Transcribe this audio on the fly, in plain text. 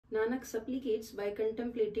Nanak supplicates by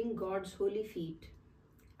contemplating God's holy feet.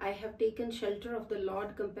 I have taken shelter of the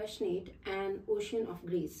Lord compassionate, an ocean of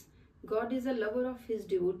grace. God is a lover of his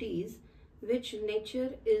devotees, which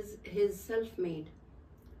nature is his self-made.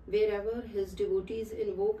 Wherever his devotees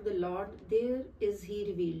invoke the Lord, there is he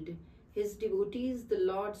revealed. His devotees the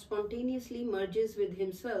Lord spontaneously merges with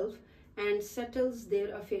himself and settles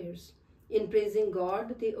their affairs. In praising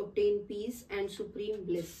God, they obtain peace and supreme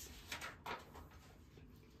bliss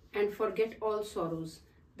and forget all sorrows.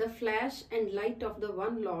 The flash and light of the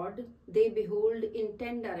one Lord they behold in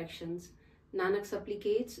 10 directions. Nanak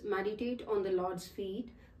supplicates, meditate on the Lord's feet,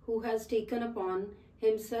 who has taken upon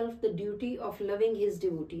himself the duty of loving his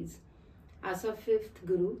devotees. As a fifth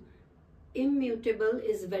Guru, immutable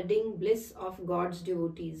is wedding bliss of God's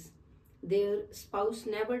devotees. Their spouse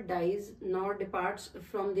never dies nor departs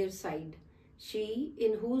from their side. She,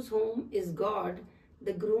 in whose home is God,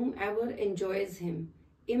 the groom ever enjoys him.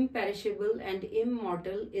 Imperishable and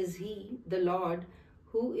immortal is he, the Lord,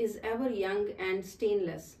 who is ever young and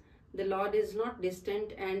stainless. The Lord is not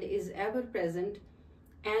distant and is ever present,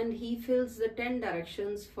 and he fills the 10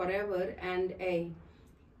 directions forever and aye.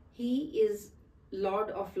 He is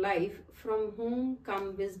Lord of life, from whom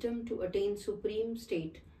come wisdom to attain supreme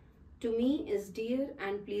state. To me is dear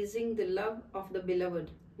and pleasing the love of the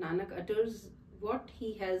beloved. Nanak utters what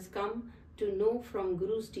he has come to know from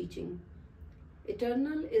Guru's teaching.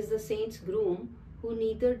 Eternal is the saint's groom, who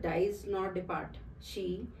neither dies nor depart.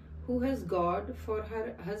 She, who has God for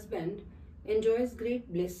her husband, enjoys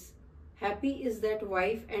great bliss. Happy is that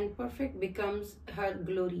wife, and perfect becomes her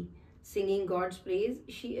glory. Singing God's praise,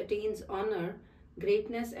 she attains honor,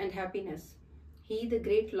 greatness and happiness. He, the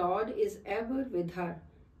great Lord, is ever with her.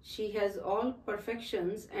 She has all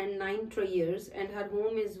perfections and 9 treasures, and her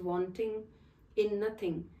home is wanting in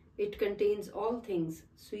nothing. It contains all things.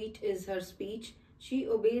 Sweet is her speech. She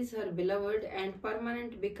obeys her beloved, and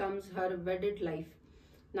permanent becomes her wedded life.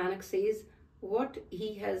 Nanak says what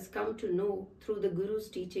he has come to know through the Guru's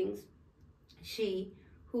teachings. She,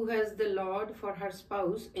 who has the Lord for her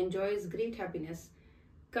spouse, enjoys great happiness.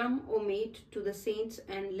 Come, O mate, to the saints,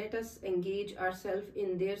 and let us engage ourselves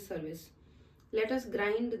in their service. Let us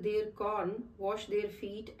grind their corn, wash their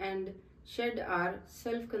feet, and shed our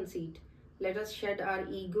self-conceit. Let us shed our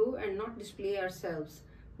ego and not display ourselves.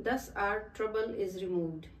 Thus our trouble is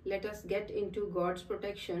removed. Let us get into God's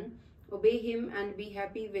protection, obey him, and be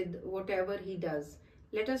happy with whatever he does.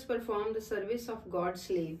 Let us perform the service of God's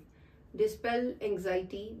slave. Dispel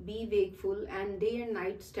anxiety, be wakeful, and day and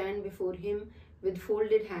night stand before him with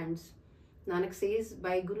folded hands. Nanak says,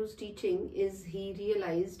 by Guru's teaching is he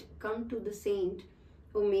realized. Come to the saint,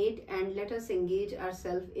 O mate, and let us engage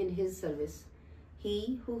ourselves in his service.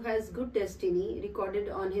 He who has good destiny recorded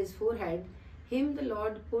on his forehead, him the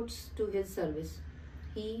Lord puts to his service.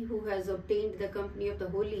 He who has obtained the company of the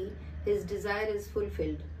holy, his desire is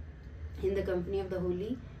fulfilled. In the company of the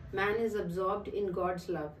holy, man is absorbed in God's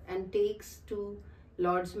love and takes to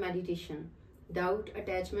Lord's meditation. Doubt,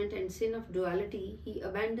 attachment, and sin of duality he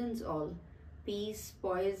abandons all. Peace,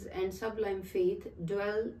 poise, and sublime faith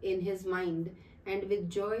dwell in his mind, and with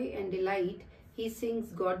joy and delight he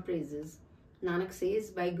sings God praises. Nanak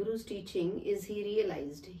says, by Guru's teaching is he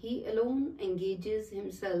realized. He alone engages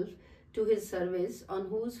himself to his service, on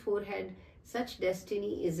whose forehead such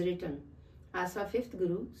destiny is written. As our fifth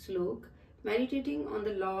Guru, Slok, meditating on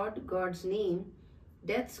the Lord God's name,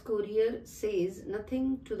 death's courier says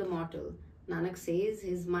nothing to the mortal. Nanak says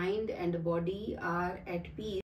his mind and body are at peace.